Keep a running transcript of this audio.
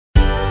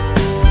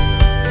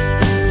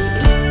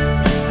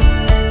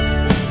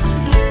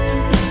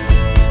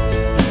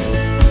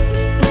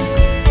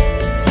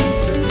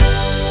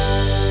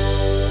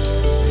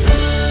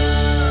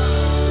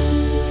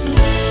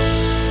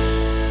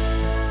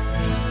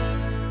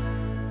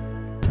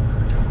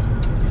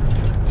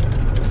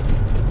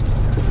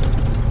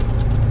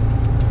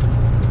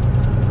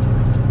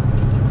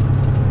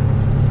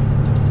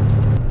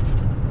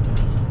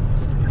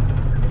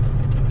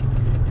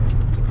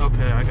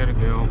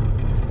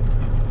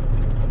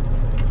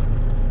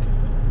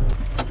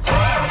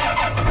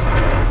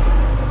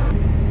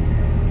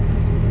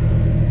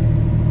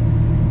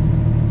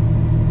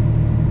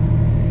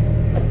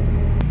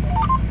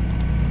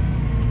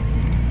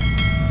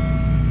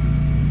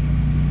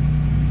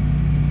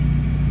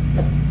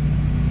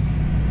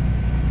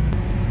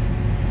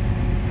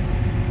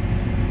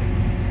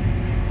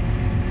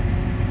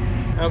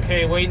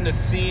Okay, waiting to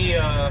see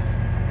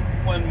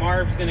when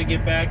Marv's gonna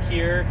get back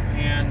here,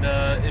 and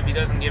if he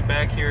doesn't get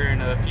back here in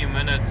a few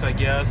minutes, I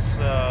guess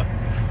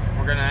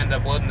we're gonna end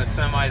up loading the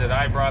semi that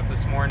I brought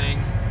this morning.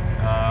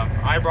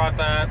 I brought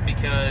that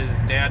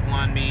because Dad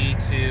wanted me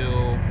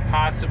to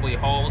possibly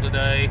haul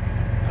today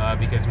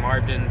because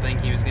Marv didn't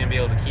think he was gonna be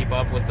able to keep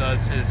up with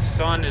us. His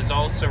son is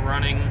also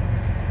running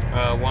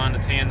one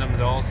of the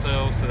tandems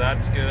also, so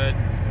that's good.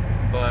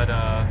 But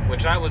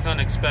which I was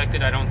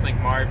unexpected. I don't think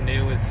Marv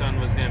knew his son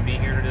was going to be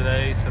here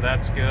today, so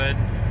that's good.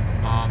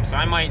 So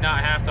I might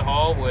not have to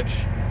haul, which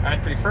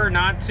I'd prefer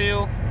not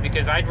to,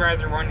 because I'd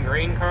rather run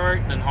grain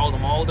cart than haul the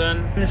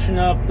Malden. Finishing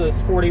up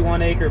this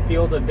 41-acre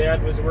field that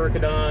Dad was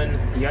working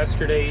on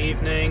yesterday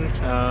evening.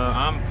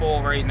 I'm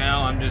full right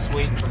now. I'm just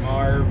waiting for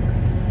Marv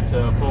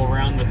to pull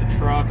around with the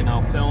truck, and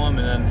I'll fill him,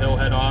 and then he'll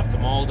head off to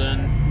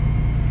Malden.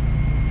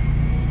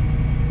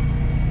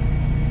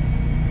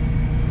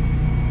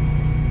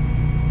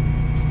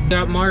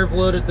 Got Marv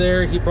loaded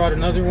there. He brought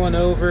another one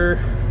over.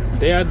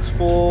 Dad's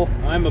full.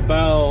 I'm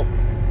about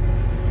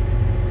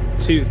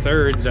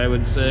 2/3, I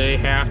would say,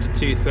 half to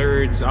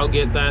 2/3. I'll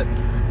get that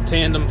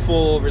tandem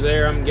full over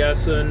there, I'm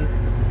guessing,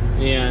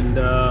 and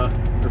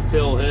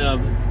fill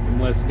him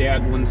unless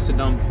Dad wants to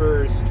dump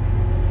first.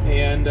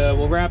 And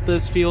we'll wrap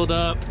this field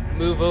up,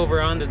 move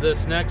over onto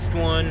this next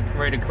one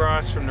right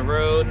across from the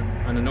road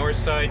on the north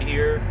side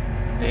here,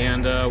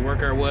 and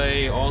work our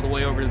way all the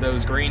way over to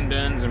those grain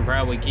bins, and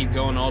probably keep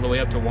going all the way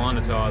up to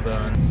Wanatah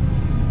then.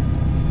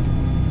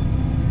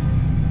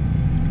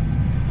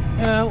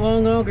 Yeah, that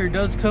long auger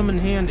does come in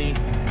handy. We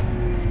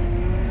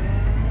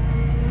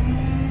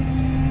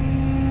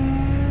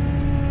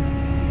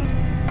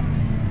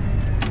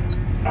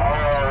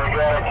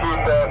gotta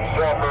keep that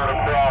separate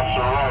across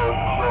the road,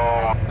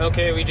 so.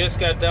 Okay, we just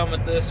got done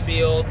with this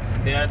field.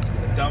 Dad's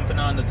dumping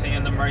on the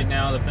tandem right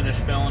now to finish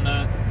filling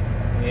it.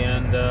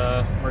 And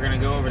we're gonna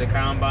go over the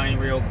combine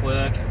real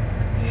quick,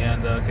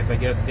 and because I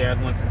guess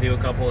Dad wants to do a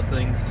couple of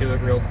things to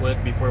it real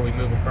quick before we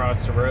move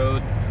across the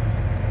road.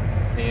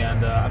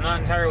 And I'm not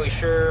entirely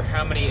sure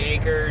how many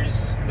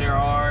acres there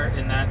are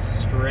in that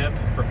strip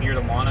from here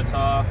to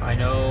Wanatah. I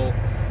know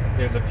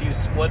there's a few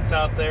splits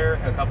out there,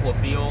 a couple of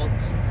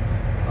fields.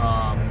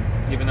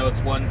 Even though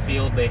it's one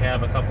field, they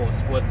have a couple of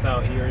splits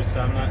out here,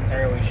 so I'm not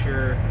entirely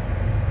sure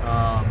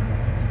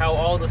how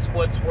all the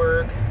splits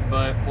work,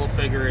 but we'll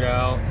figure it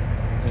out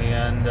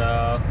and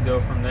go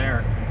from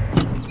there.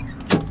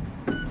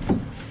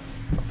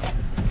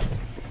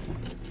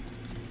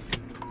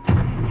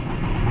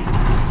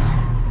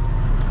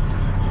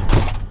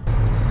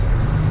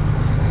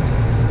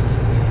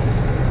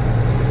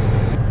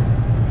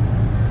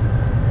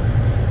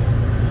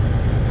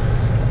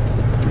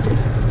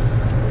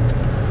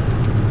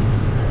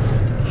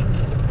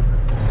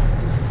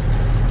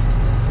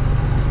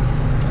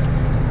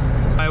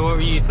 Hi, what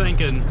were you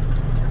thinking?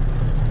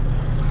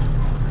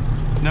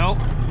 Nope.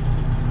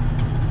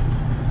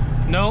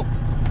 Nope.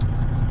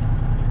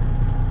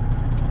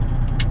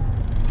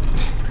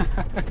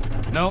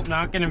 Nope,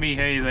 not gonna be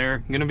hay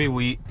there. Gonna be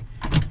wheat.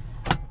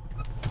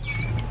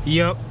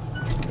 Yep.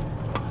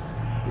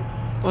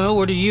 Well,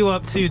 what are you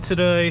up to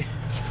today?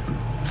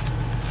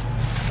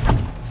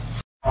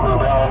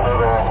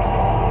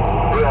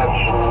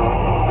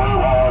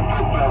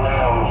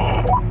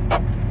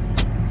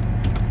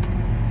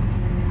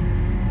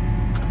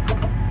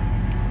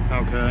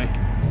 Okay.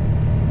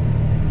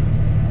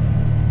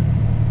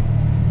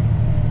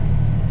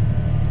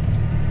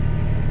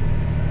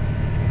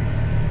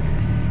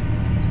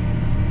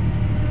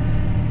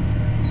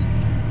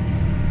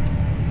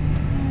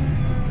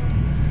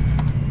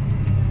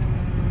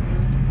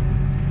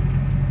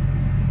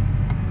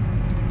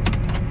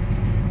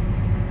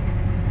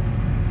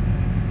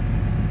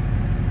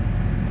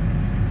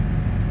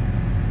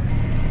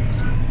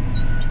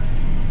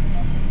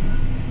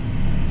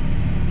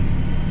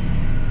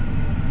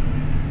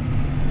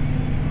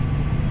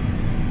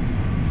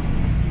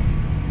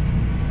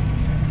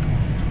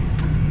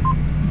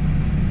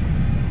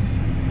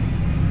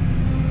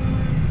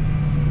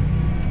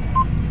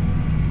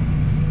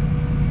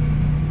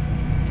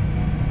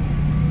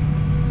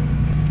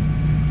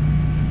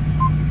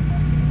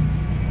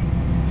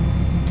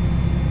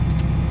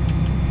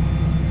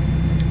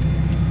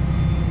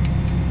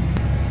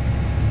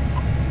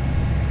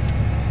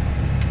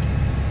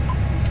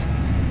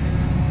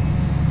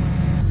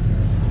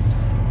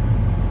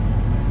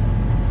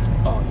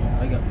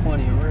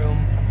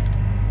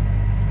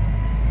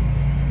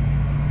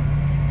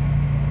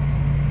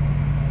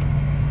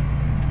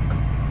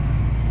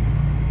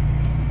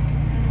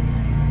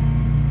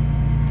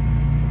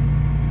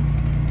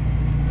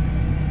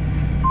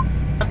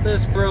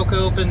 This broke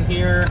open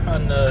here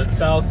on the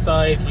south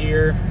side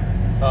here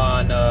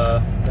on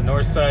the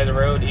north side of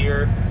the road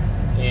here,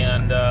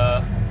 and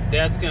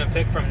Dad's gonna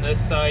pick from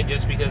this side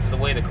just because of the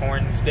way the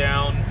corn's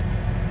down,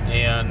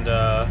 and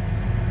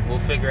we'll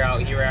figure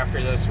out here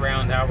after this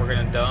round how we're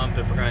gonna dump,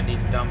 if we're gonna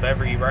need to dump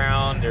every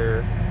round,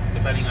 or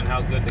depending on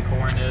how good the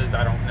corn is,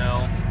 I don't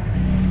know.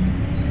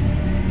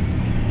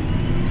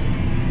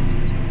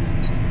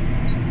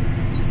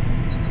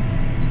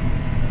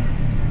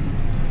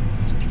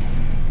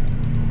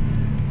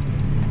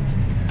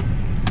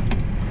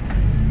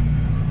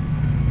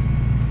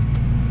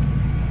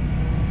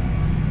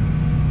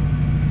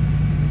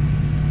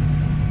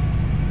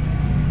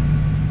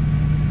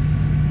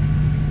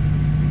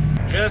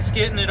 just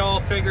getting it all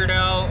figured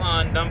out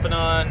on dumping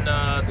on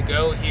the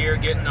go here,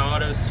 getting the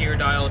auto steer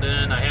dialed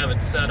in. I have it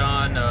set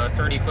on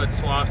 30-foot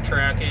swath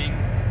tracking,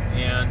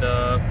 and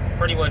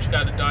pretty much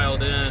got it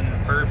dialed in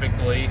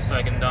perfectly so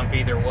I can dump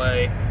either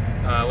way.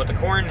 With the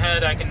corn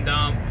head, I can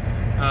dump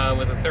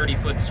with a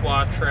 30-foot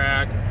swath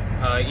track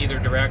either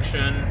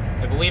direction.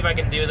 I believe I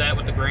can do that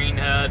with the grain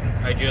head.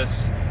 I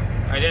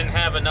didn't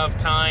have enough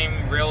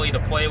time really to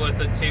play with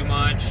it too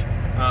much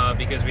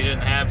because we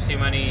didn't have too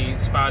many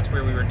spots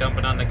where we were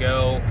dumping on the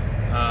go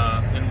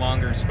in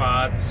longer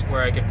spots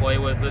where I could play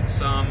with it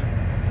some.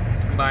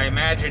 But I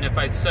imagine if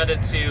I set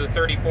it to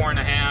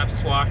 34.5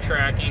 swath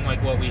tracking,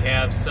 like what we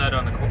have set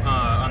on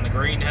the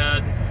grain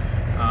head,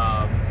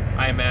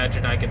 I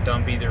imagine I could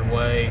dump either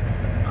way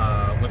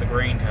with a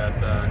grain head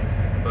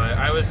then. But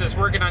I was just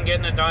working on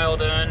getting it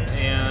dialed in,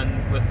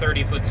 and with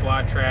 30-foot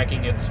swath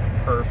tracking, it's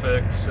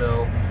perfect.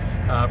 So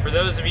for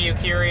those of you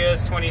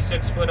curious,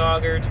 26-foot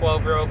auger,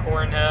 12-row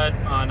corn head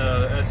on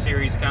a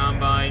S-Series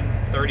combine,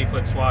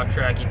 30-foot swath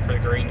tracking for the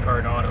grain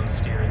cart auto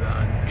steer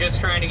then. Just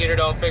trying to get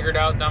it all figured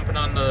out, dumping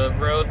on the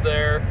road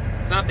there.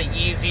 It's not the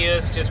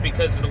easiest just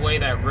because of the way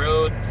that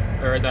road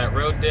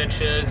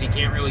ditch is. You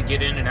can't really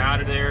get in and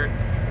out of there.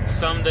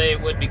 Someday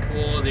it would be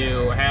cool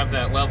to have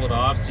that leveled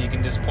off so you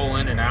can just pull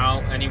in and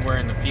out anywhere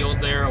in the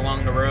field there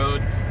along the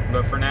road.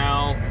 But for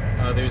now,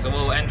 there's a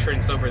little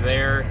entrance over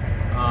there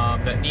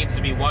that needs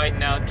to be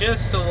widened out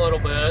just a little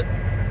bit.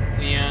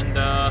 And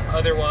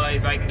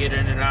otherwise, I can get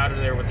in and out of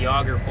there with the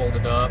auger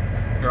folded up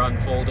or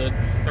unfolded.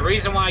 The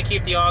reason why I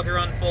keep the auger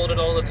unfolded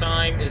all the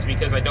time is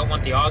because I don't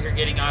want the auger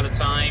getting out of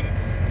time.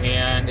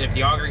 And if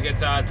the auger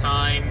gets out of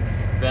time,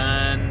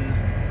 then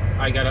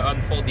I gotta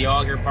unfold the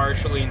auger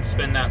partially and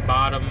spin that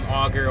bottom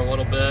auger a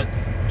little bit,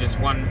 just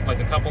like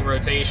a couple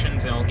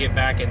rotations, and it'll get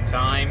back in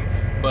time.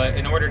 But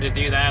in order to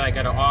do that, I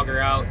gotta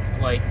auger out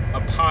like a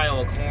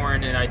pile of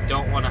corn, and I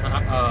don't want to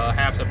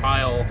have to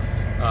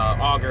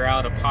auger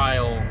out a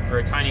pile, or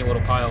a tiny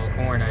little pile of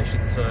corn, I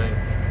should say.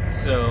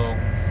 So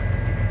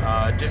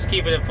just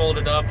keeping it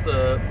folded up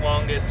the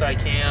longest I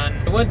can.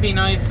 It would be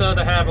nice though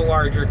to have a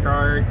larger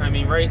cart. I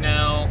mean, right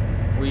now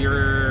we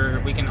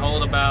can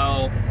hold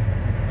about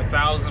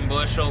 1,000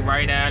 bushel,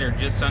 right at or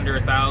just under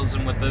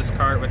 1,000 with this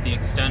cart with the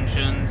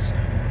extensions.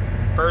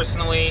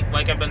 Personally,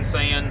 like I've been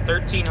saying,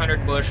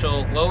 1,300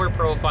 bushel, lower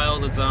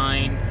profile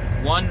design,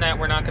 one that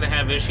we're not going to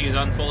have issues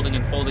unfolding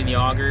and folding the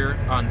auger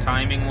on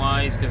timing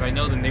wise, because I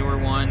know the newer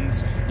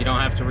ones you don't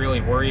have to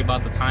really worry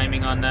about the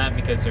timing on that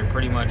because they're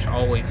pretty much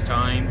always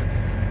timed.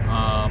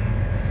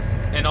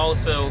 And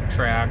also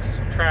tracks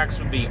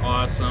would be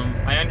awesome.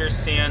 I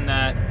understand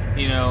that,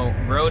 you know,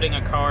 roading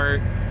a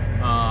cart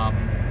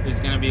is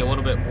going to be a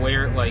little bit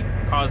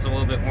cause a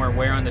little bit more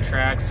wear on the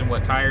tracks than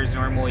what tires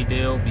normally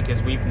do,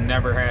 because we've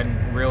never had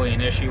really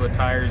an issue with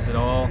tires at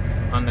all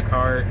on the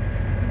cart.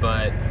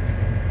 But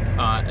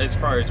as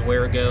far as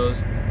wear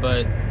goes,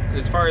 but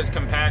as far as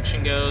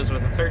compaction goes,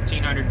 with a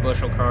 1,300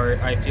 bushel cart,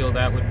 I feel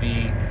that would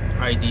be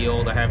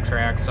ideal to have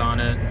tracks on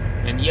it.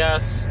 And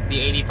yes, the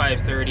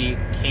 8530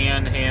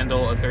 can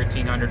handle a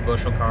 1,300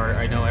 bushel cart.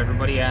 I know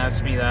everybody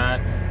asks me that.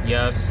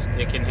 Yes,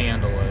 it can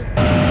handle it.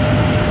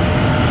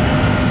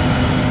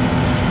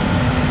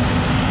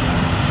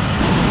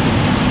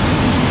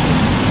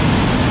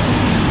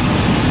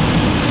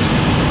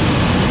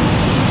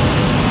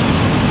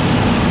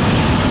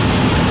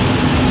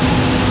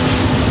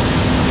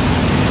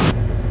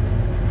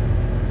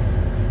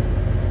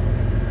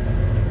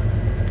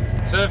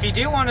 So if you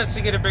do want us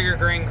to get a bigger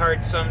grain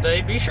cart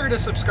someday, be sure to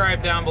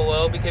subscribe down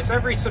below, because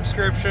every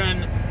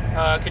subscription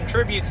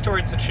contributes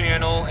towards the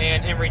channel,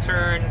 and in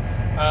return,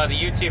 the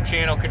YouTube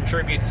channel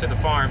contributes to the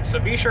farm. So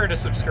be sure to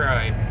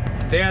subscribe.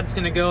 Dad's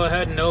gonna go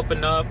ahead and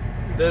open up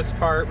this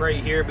part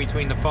right here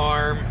between the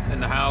farm and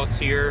the house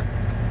here.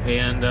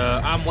 And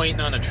I'm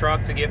waiting on a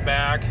truck to get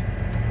back.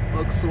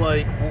 Looks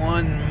like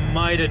one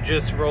might have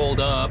just rolled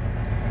up,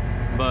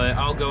 but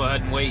I'll go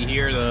ahead and wait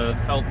here to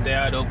help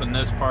Dad open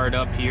this part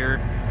up here.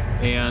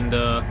 And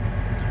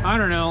I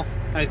don't know,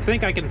 I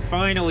think I can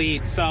finally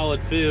eat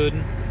solid food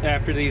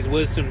after these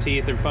wisdom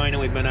teeth have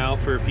finally been out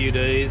for a few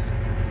days.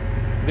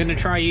 I'm gonna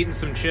try eating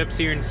some chips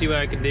here and see what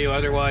I can do.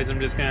 Otherwise,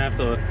 I'm just gonna have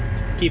to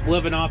keep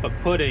living off of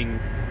pudding.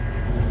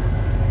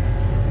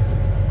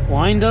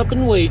 Lined up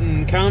and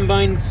waiting.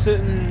 Combine's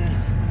sitting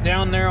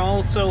down there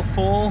also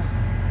full.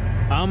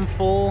 I'm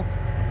full.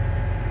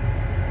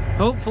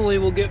 Hopefully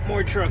we'll get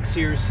more trucks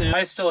here soon.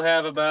 I still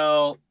have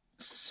about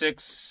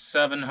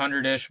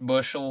 600-700-ish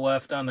bushel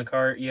left on the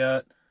cart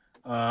yet.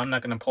 I'm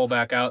not going to pull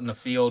back out in the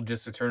field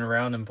just to turn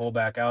around and pull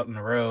back out in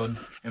the road.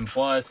 And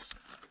plus,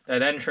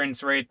 that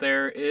entrance right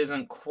there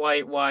isn't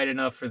quite wide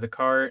enough for the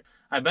cart.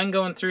 I've been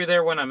going through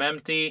there when I'm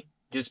empty,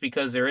 just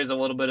because there is a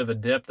little bit of a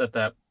dip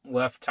that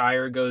left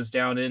tire goes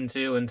down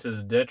into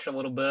the ditch a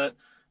little bit.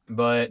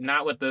 But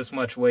not with this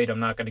much weight, I'm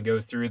not going to go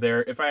through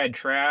there. If I had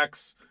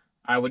tracks,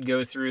 I would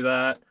go through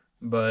that,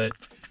 but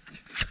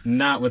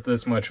not with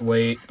this much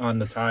weight on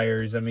the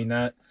tires. I mean,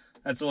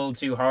 that's a little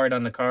too hard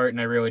on the cart,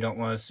 and I really don't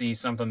want to see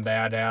something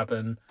bad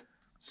happen.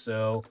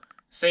 So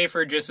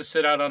safer just to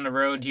sit out on the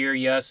road here.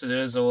 Yes, it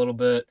is a little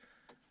bit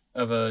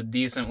of a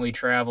decently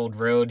traveled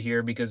road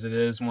here because it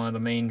is one of the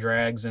main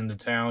drags into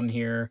town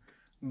here.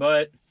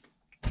 But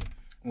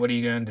what are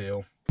you gonna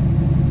do?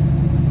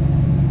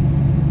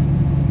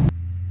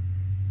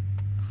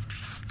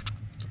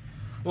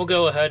 We'll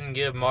go ahead and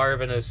give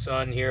Marv and his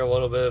son here a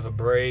little bit of a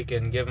break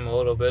and give him a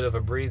little bit of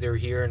a breather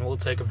here, and we'll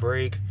take a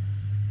break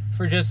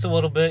for just a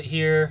little bit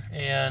here,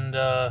 and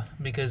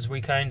because we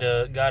kind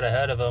of got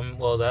ahead of them.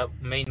 Well, that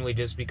mainly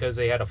just because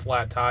they had a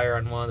flat tire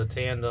on one of the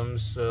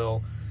tandems,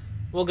 so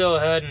we'll go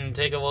ahead and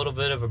take a little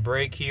bit of a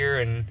break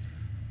here and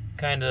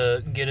kind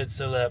of get it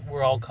so that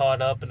we're all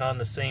caught up and on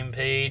the same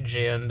page,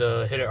 and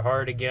hit it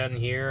hard again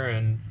here.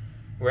 And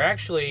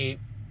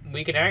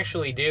we can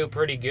actually do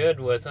pretty good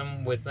with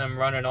them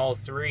running all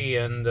three.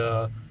 And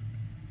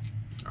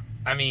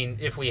I mean,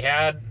 if we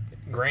had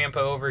Grandpa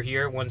over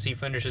here once he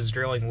finishes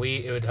drilling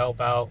wheat, it would help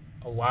out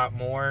a lot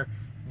more.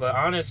 But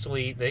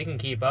honestly, they can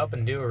keep up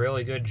and do a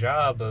really good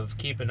job of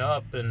keeping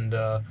up, and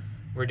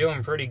we're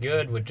doing pretty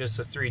good with just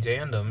the 3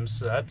 tandems,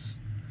 so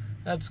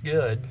that's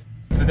good.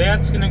 So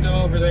Dad's gonna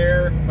go over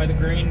there by the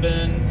green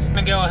bins. I'm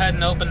gonna go ahead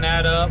and open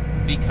that up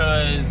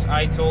because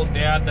I told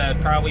Dad that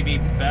it'd probably be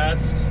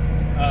best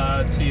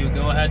to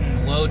go ahead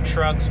and load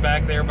trucks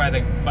back there by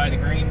the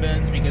green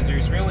bins, because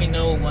there's really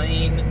no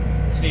lane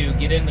to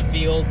get in the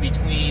field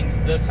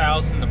between this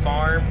house and the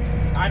farm.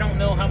 I don't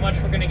know how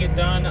much we're going to get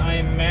done. I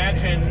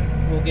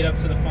imagine we'll get up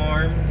to the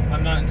farm.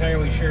 I'm not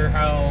entirely sure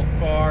how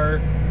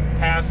far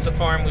past the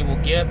farm we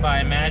will get, but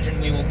I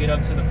imagine we will get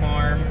up to the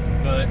farm.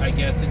 But I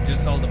guess it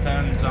just all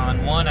depends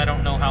on, 1, I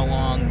don't know how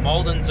long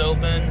Malden's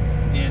open,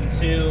 and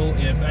 2,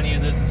 if any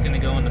of this is going to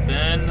go in the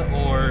bin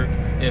or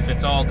if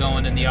it's all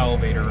going in the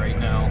elevator right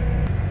now.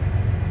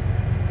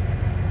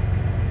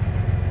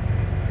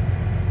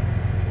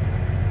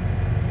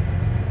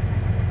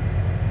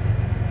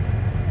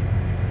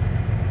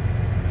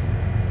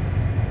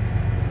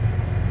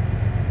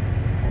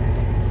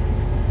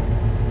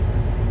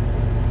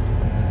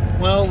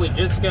 Well, we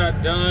just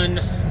got done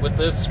with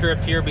this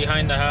strip here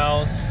behind the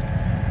house,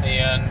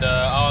 and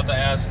I'll have to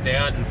ask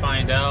Dad and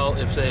find out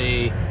if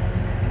they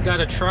got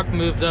a truck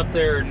moved up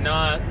there or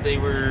not. They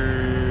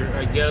were,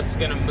 I guess,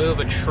 gonna move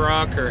a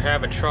truck or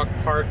have a truck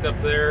parked up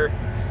there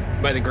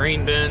by the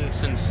grain bin,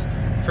 since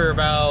for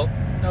about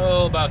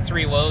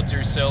 3 loads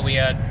or so we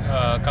had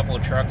a couple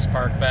of trucks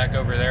parked back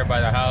over there by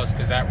the house,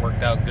 because that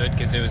worked out good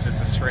because it was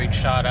just a straight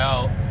shot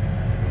out.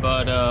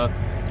 But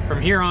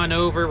from here on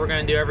over, we're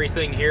going to do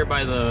everything here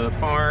by the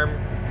farm,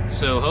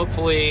 so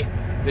hopefully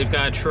they've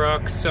got a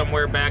truck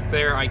somewhere back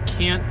there. I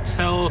can't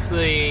tell if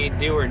they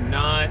do or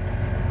not.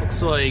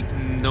 Looks like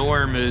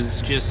Norm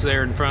is just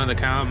there in front of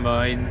the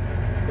combine.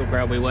 He'll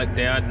probably let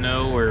Dad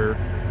know, or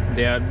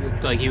Dad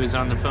looked like he was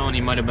on the phone.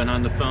 He might have been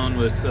on the phone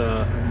with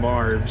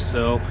Marv,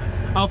 so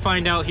I'll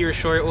find out here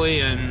shortly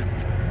and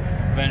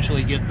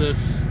eventually get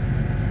this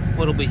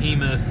little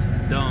behemoth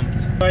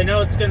dumped. I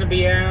know it's going to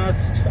be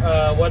asked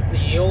what the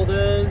yield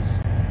is.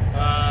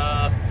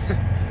 I'm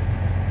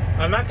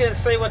not going to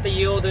say what the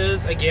yield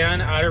is,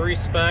 again, out of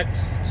respect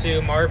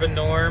to Marv and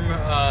Norm.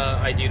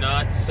 I do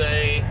not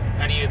say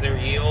any of their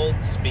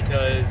yields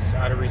because,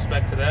 out of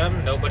respect to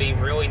them, nobody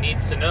really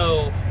needs to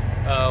know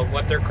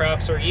what their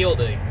crops are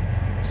yielding.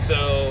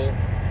 So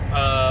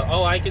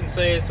all I can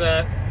say is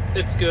that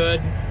it's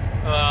good.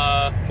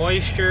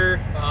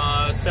 Moisture,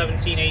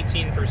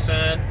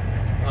 17-18%.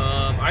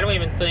 I don't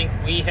even think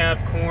we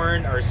have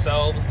corn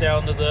ourselves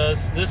down to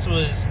this. This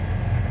was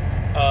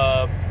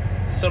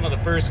some of the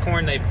first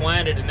corn they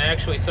planted, and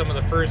actually some of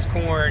the first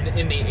corn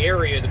in the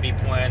area to be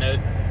planted.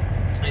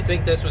 I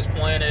think this was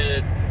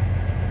planted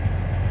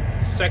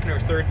 2nd or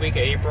 3rd week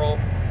of April.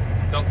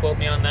 Don't quote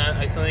me on that,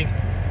 I think.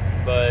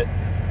 But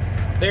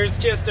there's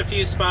just a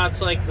few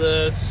spots like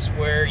this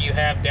where you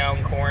have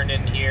down corn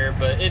in here,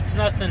 but it's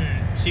nothing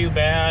too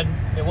bad.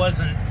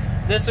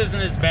 This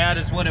isn't as bad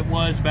as what it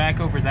was back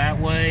over that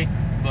way,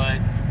 but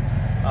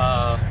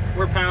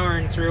we're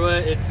powering through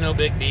it. It's no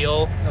big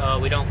deal.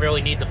 We don't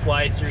really need to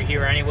fly through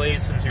here anyway,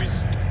 since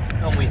there's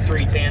only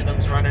 3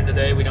 tandems running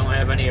today. We don't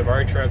have any of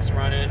our trucks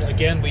running.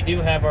 Again, we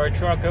do have our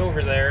truck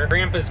over there.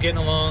 Grandpa's getting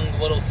along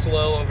a little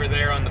slow over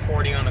there on the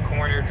 40 on the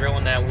corner,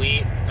 drilling that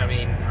wheat. I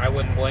mean, I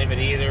wouldn't blame it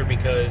either,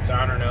 because,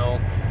 I don't know,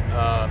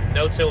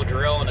 no-till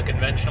drill in a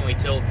conventionally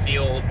tilled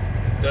field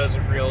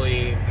doesn't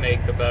really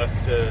make the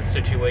best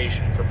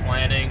situation for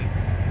planting,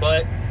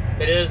 but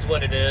it is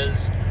what it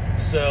is.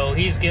 So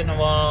he's getting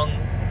along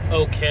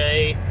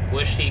okay.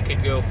 Wish he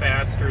could go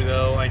faster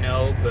though, I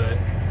know, but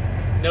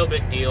no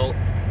big deal.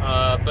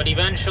 But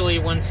eventually,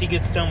 once he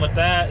gets done with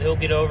that, he'll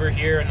get over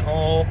here and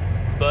haul.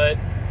 But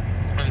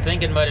I'm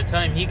thinking by the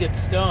time he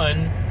gets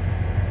done,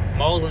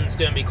 Malden's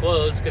going to be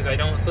closed, because I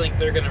don't think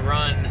they're going to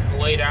run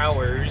late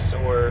hours,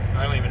 or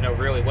I don't even know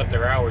really what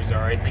their hours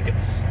are. I think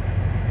it's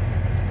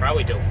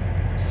probably till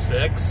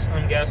 6,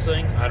 I'm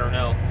guessing. I don't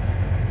know.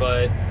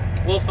 But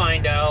we'll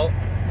find out.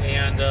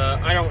 And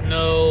I don't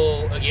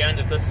know, again,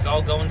 if this is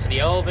all going to the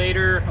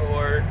elevator,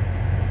 or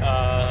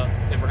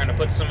if we're going to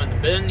put some in the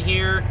bin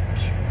here.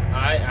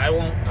 I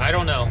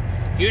don't know.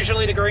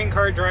 Usually the grain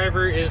cart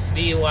driver is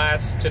the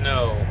last to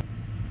know.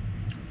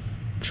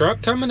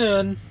 Truck coming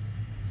in.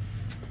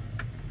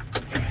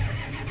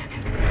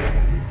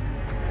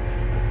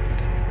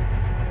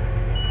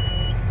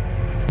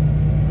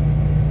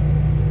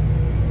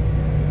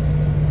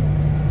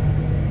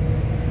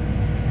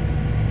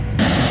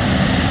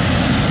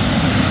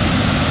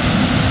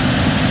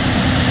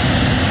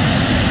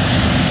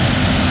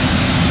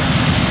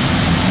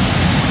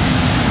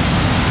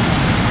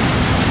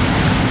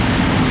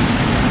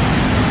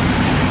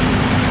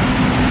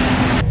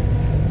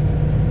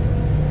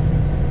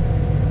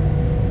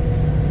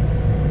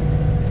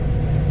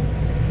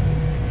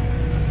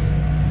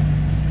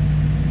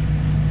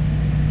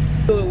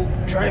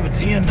 Drive a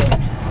tandem.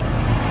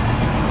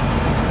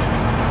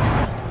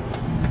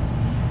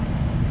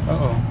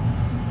 Uh-oh.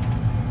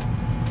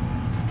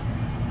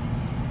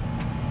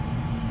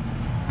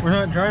 We're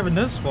not driving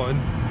this one.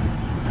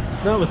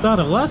 Not without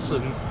a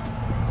lesson.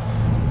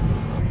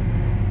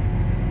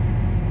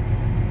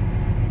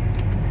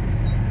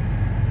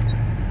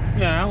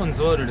 Yeah, that one's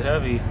loaded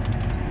heavy.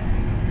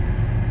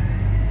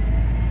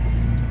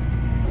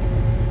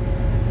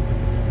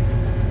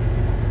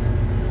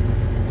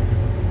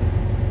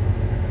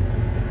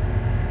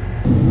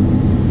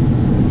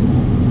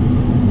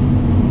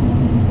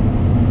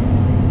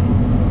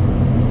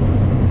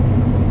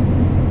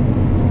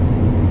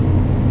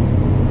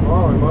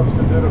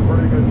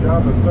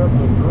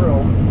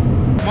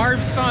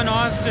 Marv's son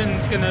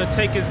Austin's gonna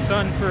take his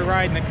son for a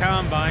ride in the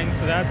combine,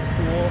 so that's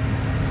cool.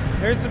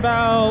 There's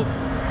about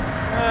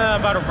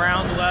a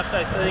round left,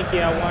 I think.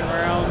 Yeah, 1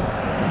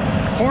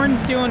 round.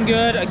 Corn's doing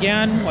good.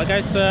 Again, like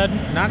I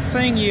said, not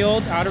saying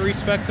yield, out of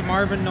respect to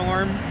Marv and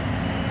Norm.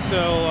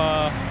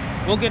 So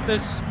we'll get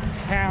this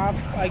half,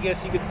 I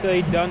guess you could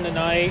say, done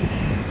tonight.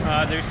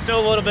 There's still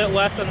a little bit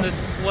left on this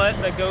split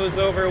that goes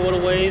over a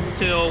little ways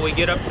till we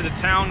get up to the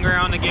town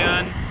ground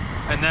again.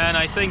 And then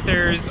I think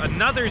there's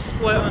another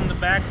split on the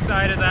back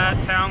side of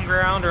that town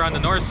ground, or on the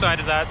north side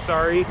of that,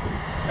 sorry.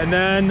 And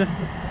then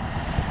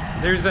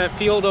there's that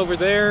field over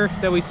there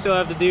that we still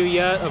have to do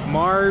yet of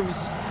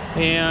Marv's,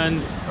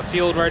 and a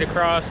field right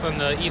across on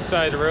the east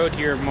side of the road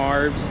here of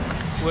Marv's,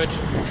 which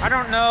I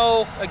don't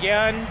know,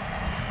 again,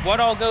 what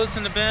all goes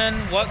in the bin,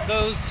 what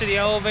goes to the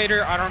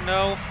elevator, I don't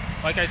know.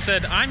 Like I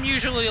said, I'm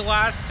usually the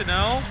last to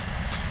know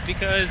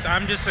because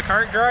I'm just a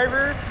cart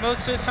driver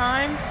most of the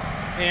time.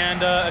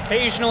 And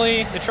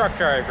occasionally the truck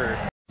driver.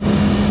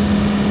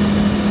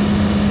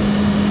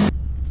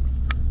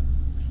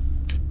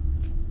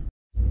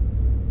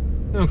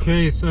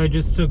 Okay, so I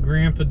just took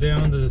Grandpa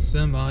down to the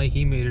semi.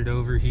 He made it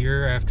over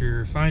here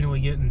after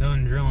finally getting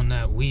done drilling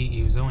that wheat.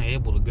 He was only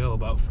able to go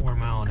about 4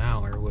 miles an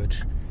hour,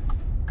 which,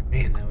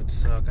 man, that would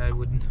suck. I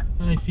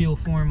feel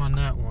for him on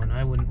that one.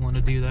 I wouldn't want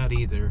to do that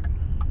either.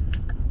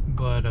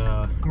 But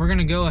we're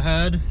gonna go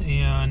ahead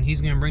and he's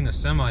gonna bring the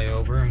semi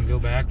over and go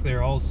back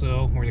there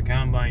also where the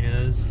combine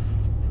is,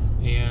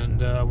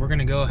 and we're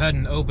gonna go ahead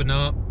and open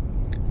up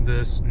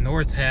this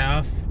north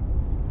half,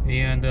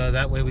 and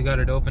that way we got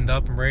it opened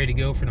up and ready to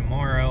go for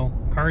tomorrow.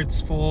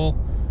 Cart's full.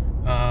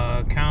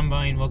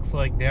 Combine looks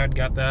like Dad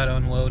got that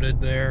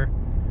unloaded there,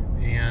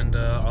 and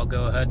I'll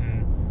go ahead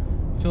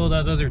and fill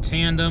that other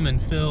tandem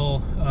and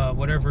fill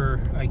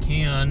whatever I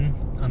can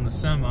on the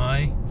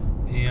semi,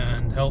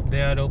 and help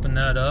Dad open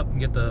that up and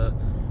get the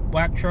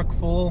black truck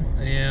full,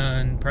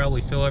 and probably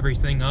fill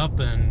everything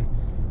up and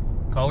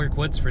call her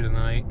quits for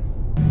tonight.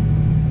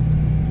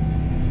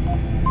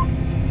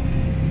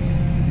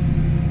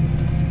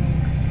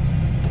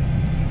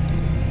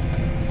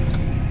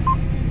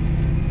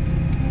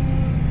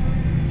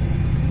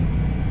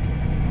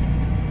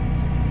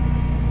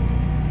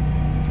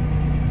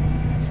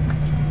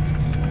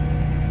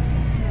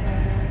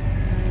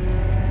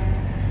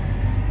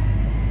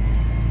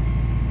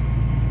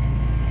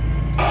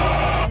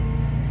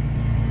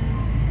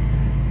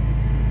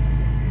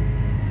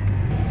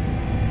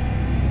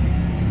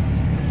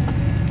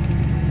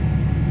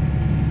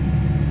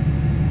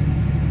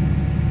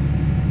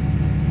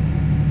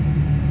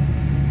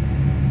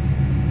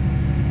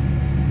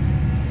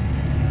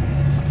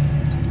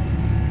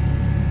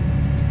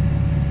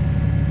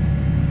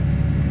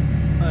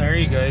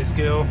 Guys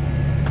go.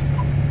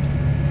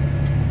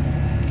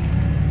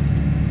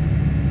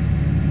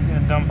 It's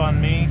gonna dump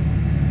on me.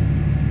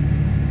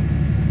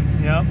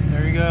 Yep,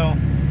 there you go.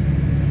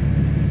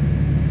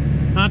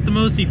 Not the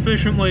most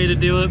efficient way to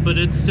do it, but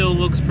it still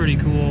looks pretty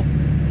cool.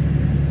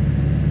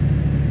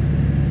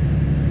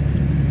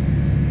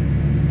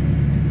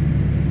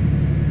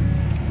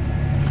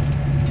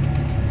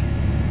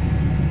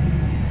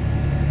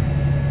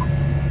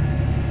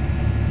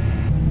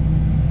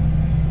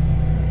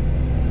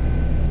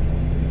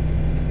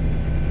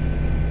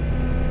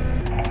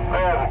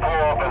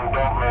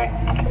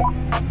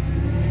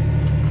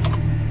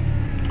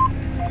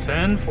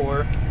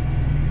 For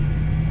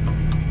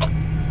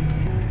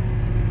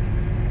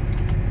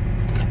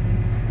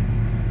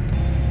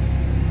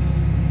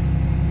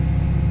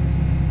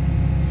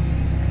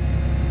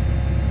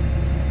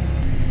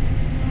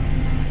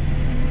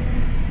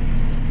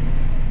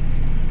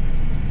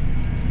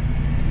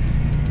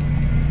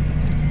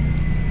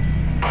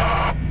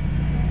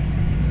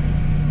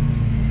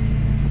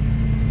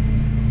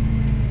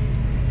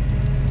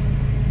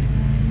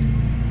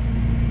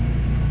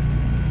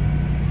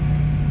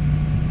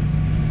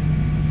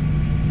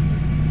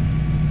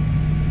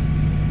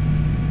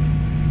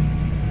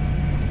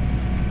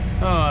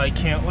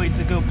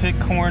like to go pick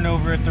corn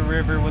over at the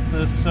river with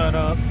this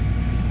setup.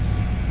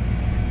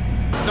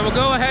 So we'll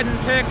go ahead and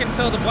pick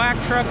until the black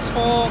truck's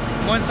full.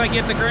 Once I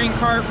get the grain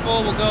cart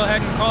full, we'll go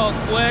ahead and call it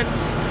quits.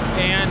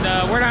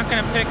 And we're not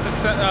going to pick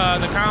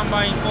the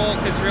combine full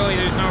because really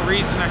there's no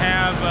reason to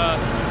have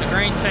the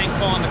grain tank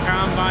full on the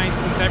combine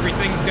since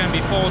everything's going to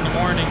be full in the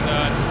morning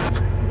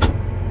then.